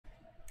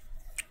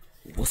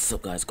What's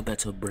up, guys? Welcome back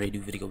to a brand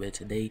new video, man.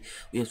 Today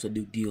we have some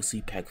new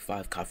DLC Pack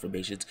 5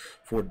 confirmations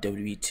for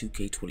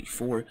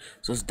WWE2K24.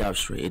 So let's dive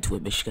straight into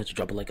it. Make sure you guys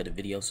drop a like on the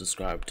video,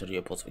 subscribe, turn on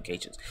your post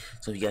notifications.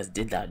 So if you guys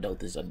did not know,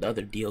 there's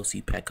another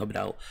DLC pack coming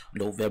out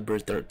November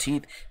 13th,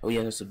 and we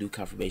have some new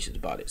confirmations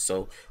about it.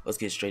 So let's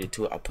get straight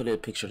into it. I'll put in a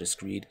picture on the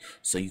screen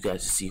so you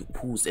guys can see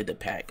who's in the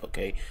pack.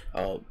 Okay,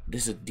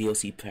 this is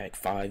DLC Pack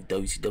 5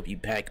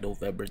 WCW Pack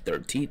November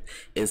 13th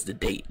is the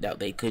date. Now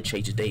they could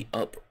change the date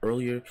up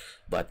earlier,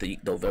 but the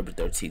November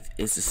 13th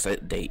is the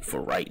set date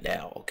for right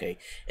now. Okay,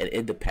 and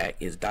in the pack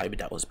is Diamond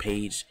Dallas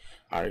Page,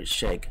 Iron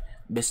Sheik,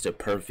 Mr.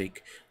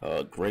 Perfect,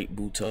 Great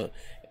Muta,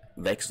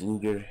 Lex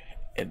Luger,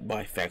 and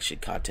my faction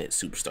content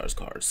superstars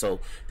cards. So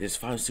there's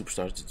 5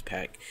 superstars in this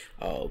pack.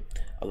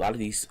 A lot of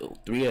these,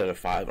 3 out of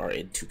 5 are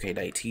in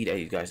 2K19, as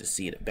you guys can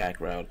see in the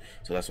background.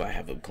 So that's why I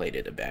haven't played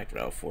in the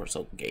background for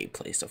some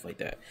gameplay stuff like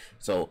that.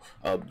 So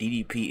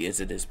DDP is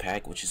in this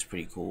pack, which is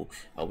pretty cool.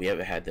 We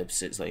haven't had them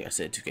since, like I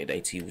said,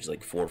 2K19, which is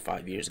like 4 or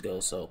 5 years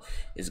ago. So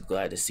it's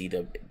glad to see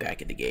them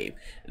back in the game.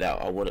 Now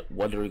I'm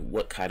wondering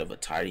what kind of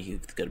attire he's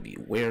going to be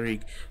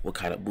wearing, what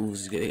kind of moves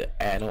he's going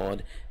to add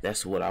on.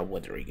 That's what I'm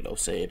wondering, you know what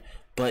I'm saying?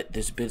 But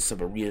there's been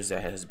some arenas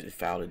that has been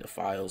found in the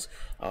files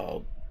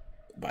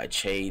by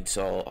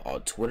Chainsaw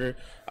on Twitter.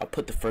 I'll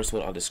put the first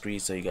one on the screen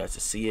so you guys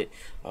can see it.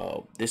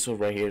 This one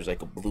right here is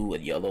like a blue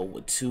and yellow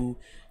with 2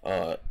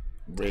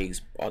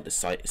 rings on the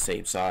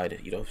same side,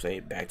 you know what I'm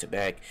saying, back to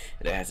back,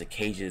 and it has the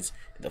cages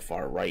in the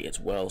far right as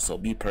well. So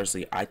me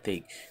personally, I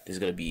think there's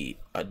going to be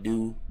a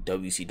new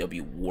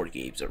WCW War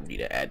Games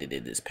arena added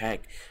in this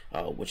pack,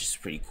 which is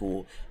pretty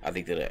cool. I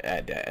think they're going to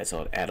add that as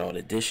an add-on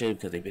edition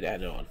because they've been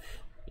added on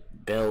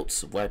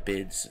belts,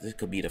 weapons. This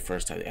could be the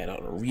first time they add on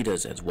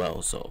arenas as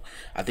well. So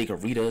I think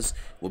arenas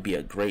would be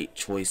a great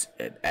choice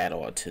and add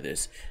on to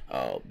this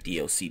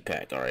DLC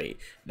pack. Alright,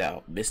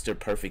 now Mr.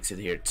 Perfect's in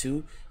here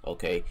too.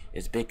 Okay,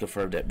 it's been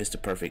confirmed that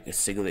Mr. Perfect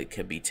singlet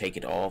can be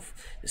taken off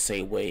the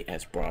same way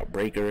as Braun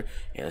Breaker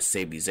and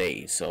Sami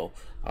Zayn. So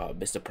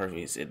Mr. Perfect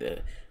is in the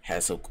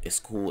has some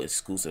cool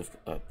exclusive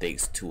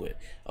things to it.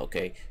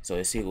 Okay, so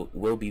his singlet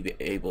will be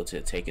able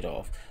to take it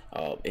off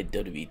in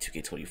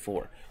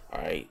WWE2K24.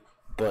 Alright,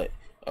 but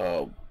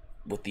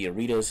with the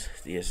arenas,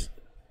 there's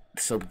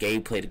some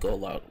gameplay to go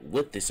along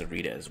with this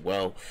arena as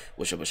well,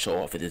 which I'm gonna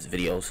show off in this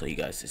video so you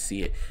guys can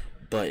see it.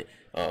 But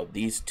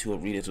these 2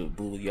 arenas with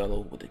blue and yellow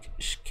with the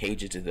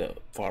cages to the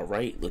far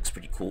right looks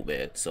pretty cool,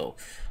 man. So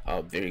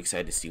I'm very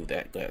excited to see what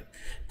that got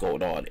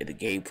going on in the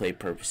gameplay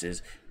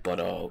purposes. But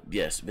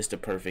yes, Mr.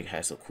 Perfect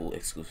has some cool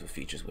exclusive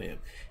features with him,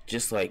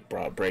 just like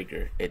Braun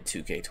Breaker in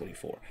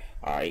 2K24.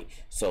 Alright,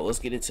 so let's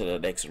get into the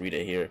next arena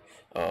here.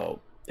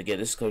 Again,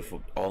 this is coming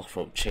from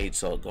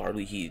Chainsaw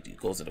Garley. He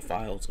goes into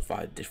files to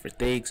find different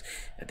things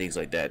and things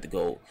like that to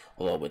go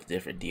along with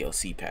different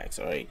DLC packs.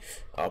 Alright,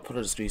 I'll put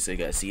on the screen so you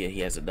guys see it.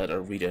 He has another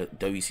arena,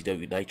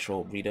 WCW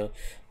Nitro arena.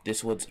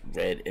 This one's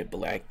red and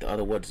black. The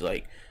other one's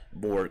like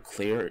more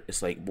clear.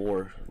 It's like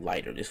more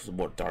lighter. This was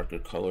more darker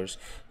colors,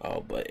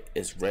 but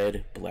it's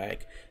red,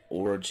 black,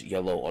 orange,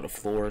 yellow on the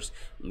floors.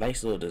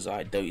 Nice little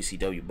design.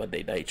 WCW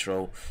Monday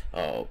Nitro. You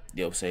know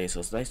what I'm saying? So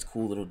it's a nice,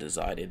 cool little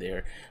design in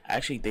there. I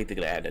actually think they're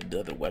gonna add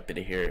another weapon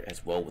in here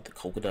as well with the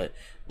coconut,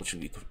 which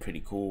would be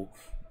pretty cool.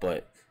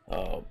 But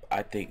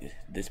I think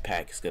this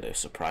pack is gonna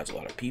surprise a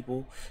lot of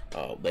people.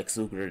 Lex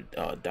Luger,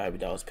 Diamond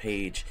Dallas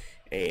Page,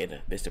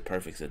 and Mr.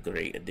 Perfect's a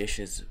great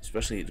additions,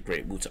 especially the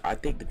Great Muta. I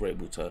think the Great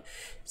Muta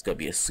is gonna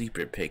be a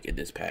sleeper pick in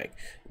this pack.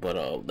 But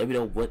let me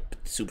know what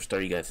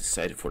superstar you guys are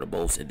excited for the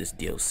most in this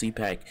DLC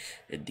pack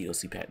and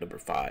DLC pack number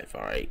 5.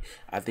 Alright,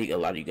 I think a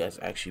lot of you guys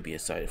actually be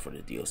excited for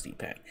the DLC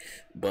pack.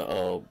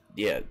 But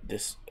yeah,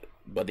 this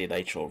Monday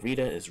Nitro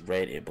arena is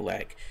red and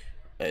black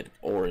and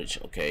orange.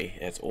 Okay,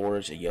 that's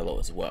orange and yellow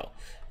as well.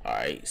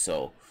 Alright,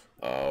 so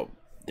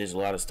there's a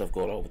lot of stuff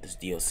going on with this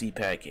DLC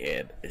pack,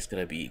 and it's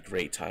gonna be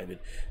great timing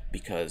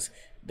because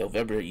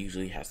November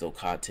usually has no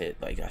content.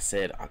 Like I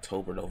said,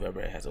 October,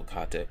 November, it has no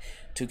content.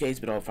 2K's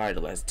been on fire the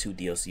last 2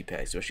 DLC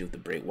packs, especially with the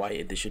Bray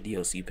Wyatt Edition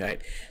DLC pack,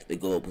 the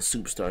Global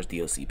Superstars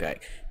DLC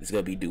pack. There's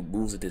gonna be new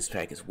moves in this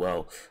pack as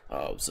well.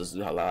 So there's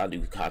a lot of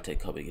new content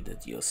coming in the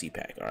DLC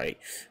pack. Alright,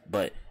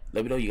 but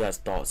let me know you guys'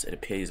 thoughts and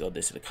opinions on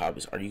this in the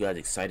comments. Are you guys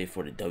excited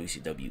for the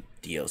WCW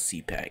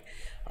DLC pack?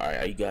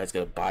 Alright, are you guys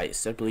going to buy it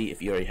separately?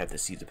 If you already have the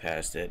season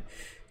pass, then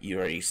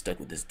you're already stuck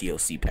with this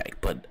DLC pack.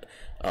 But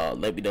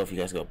let me know if you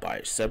guys are going to buy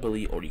it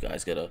separately, or you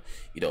guys going to,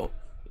 you know,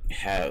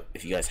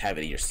 if you guys have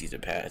it in your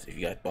season pass, if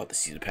you guys bought the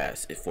season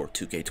pass for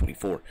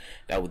 2K24.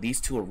 Now with these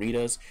 2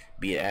 arenas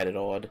being added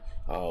on,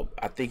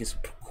 I think it's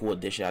a cool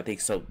addition. I think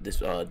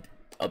this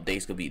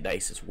updates gonna be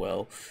nice as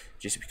well,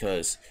 just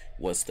because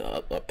once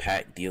the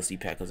pack DLC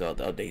pack comes out,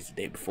 the updates the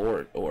day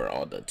before or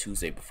on the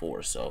Tuesday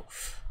before. So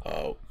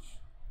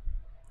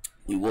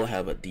we will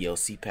have a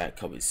DLC pack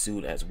coming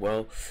soon as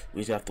well.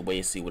 We just have to wait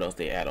and see what else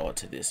they add on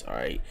to this.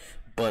 Alright,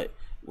 but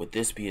with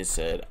this being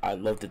said, I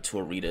love the two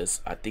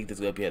arenas. I think there's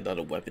gonna be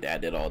another weapon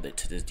added on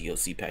to this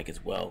DLC pack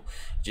as well.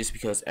 Just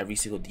because every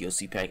single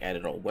DLC pack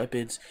added on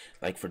weapons.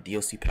 Like for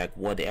DLC pack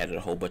 1, they added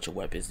a whole bunch of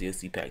weapons.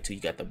 DLC pack 2, you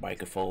got the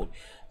microphone.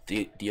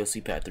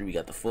 DLC pack 3, we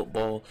got the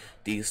football.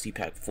 DLC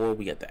pack 4,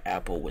 we got the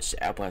apple, which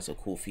the apple has some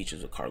cool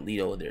features with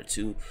Carlito in there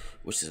too,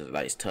 which is a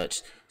nice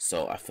touch.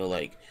 So I feel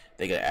like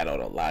they're gonna add on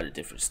a lot of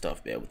different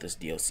stuff, man, with this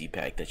DLC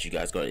pack that you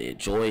guys gonna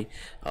enjoy.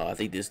 I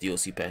think this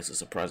DLC pack is gonna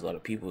surprise a lot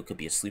of people. It could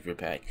be a sleeper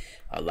pack.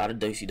 A lot of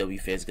WCW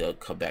fans gonna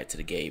come back to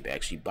the game and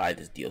actually buy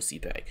this DLC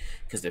pack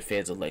because they're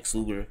fans of Lex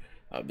Luger,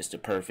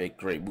 Mr. Perfect,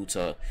 Great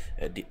Muta,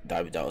 and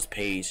Diamond Dallas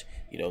Page.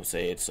 You know what I'm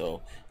saying?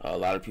 So a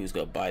lot of people's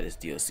gonna buy this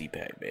DLC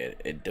pack, man,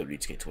 in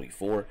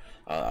WWE2K24.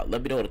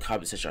 Let me know in the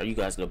comment section, are you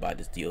guys gonna buy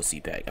this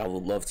DLC pack? I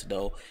would love to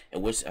know.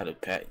 And which out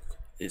of pack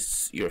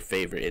is your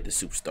favorite in the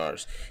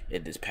superstars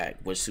in this pack?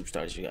 Which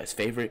superstars is your guys'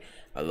 favorite?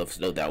 I'd love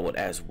to know that one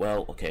as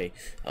well. Okay.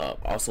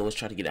 Also, let's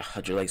try to get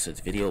 100 likes on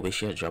this video. Make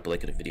sure you drop a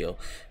like in the video.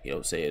 You know what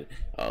I'm saying?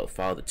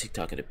 Follow the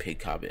TikTok in the pinned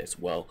comment as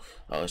well.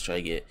 Let's try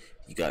to get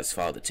you guys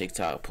follow the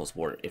TikTok. Post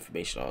more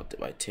information on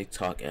my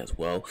TikTok as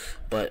well.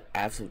 But I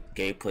have some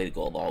gameplay to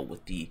go along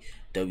with the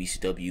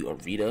WCW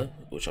Arena,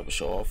 which I'm gonna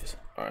show off.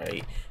 All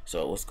right.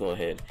 So let's go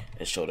ahead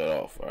and show that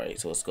off. All right.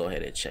 So let's go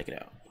ahead and check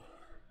it out.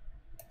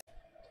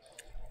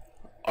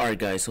 Alright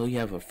guys, so you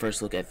have a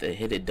first look at the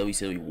hidden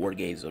WCW War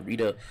Games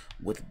Arena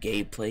with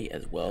gameplay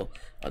as well.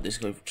 This is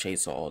going from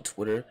Chainsaw on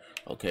Twitter.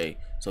 Okay,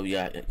 so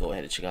yeah, go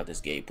ahead and check out this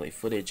gameplay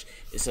footage.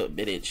 It's a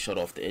minute, shut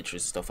off the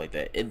entrance and stuff like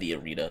that in the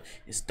arena.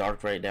 It's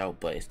dark right now,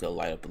 but it's going to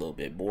light up a little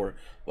bit more.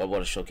 But I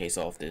want to showcase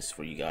off this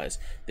for you guys.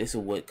 This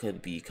is what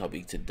could be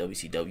coming to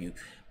WCW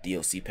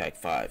DLC Pack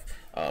 5.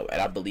 And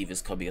I believe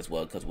it's coming as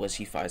well, because once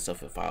he finds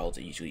stuff in files,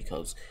 it usually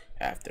comes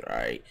after.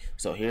 Alright,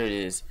 so here it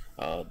is.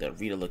 The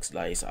arena looks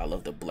nice. I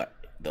love the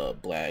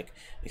black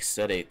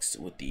aesthetics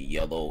with the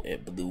yellow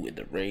and blue in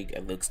the ring.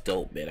 It looks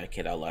dope, man. I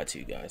cannot lie to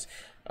you guys.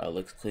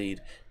 Looks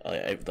clean.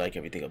 I like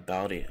everything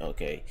about it.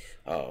 Okay,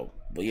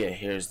 but yeah,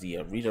 here's the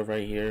arena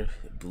right here.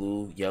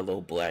 Blue,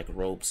 yellow, black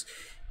ropes.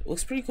 It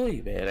looks pretty cool,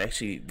 man.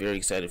 Actually very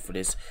excited for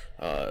this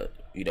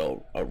you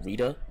know,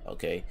 arena.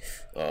 Okay,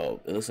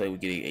 it looks like we're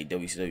getting a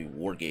WCW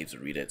War Games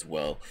arena as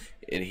well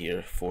in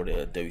here for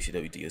the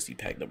WCW DLC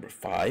pack number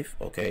 5.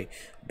 Okay,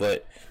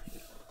 but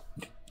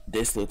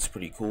this looks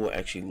pretty cool. I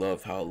actually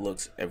love how it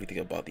looks. Everything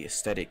about the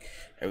aesthetic,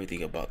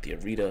 everything about the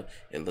arena,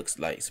 it looks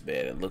nice,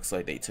 man. It looks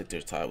like they took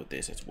their time with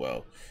this as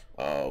well.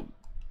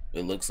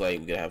 It looks like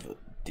we're gonna have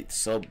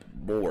some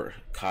more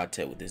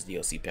content with this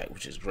DLC pack,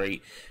 which is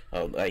great.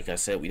 Like I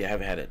said, we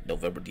haven't had a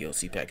November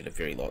DLC pack in a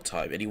very long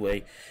time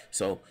anyway,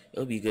 so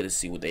it'll be good to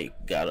see what they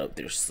got up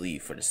their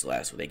sleeve for this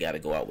last one. They got to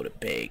go out with a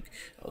bang.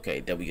 Okay,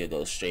 then we can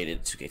go straight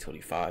into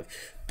 2K25,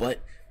 but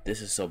this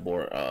is some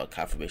more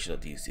confirmation of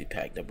DLC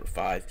pack number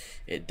 5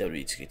 in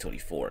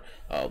WWE2K24.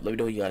 Let me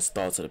know what you guys'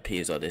 thoughts and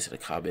opinions on this in the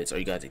comments. Are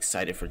you guys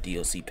excited for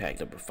DLC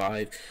pack number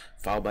 5?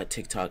 Follow my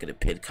TikTok in the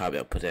pinned comment.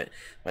 I'll put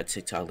my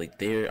TikTok link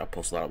there. I'll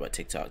post a lot on my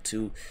TikTok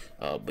too.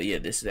 But yeah,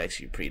 this is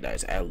actually pretty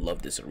nice. I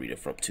love this arena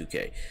from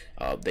 2K.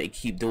 They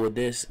keep doing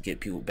this, get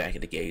people back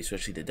in the game,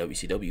 especially the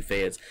WCW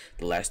fans.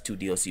 The last 2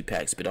 DLC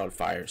packs been on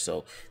fire,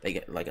 so they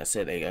got, like I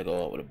said, they gotta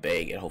go out with a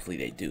bang, and hopefully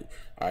they do.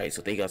 Alright,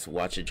 so thank you guys for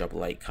watching. Drop a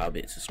like,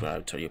 comment,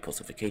 subscribe, turn your post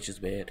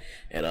notifications, man.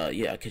 And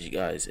yeah, I'll catch you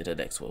guys in the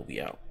next one.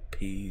 We out.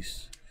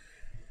 Peace.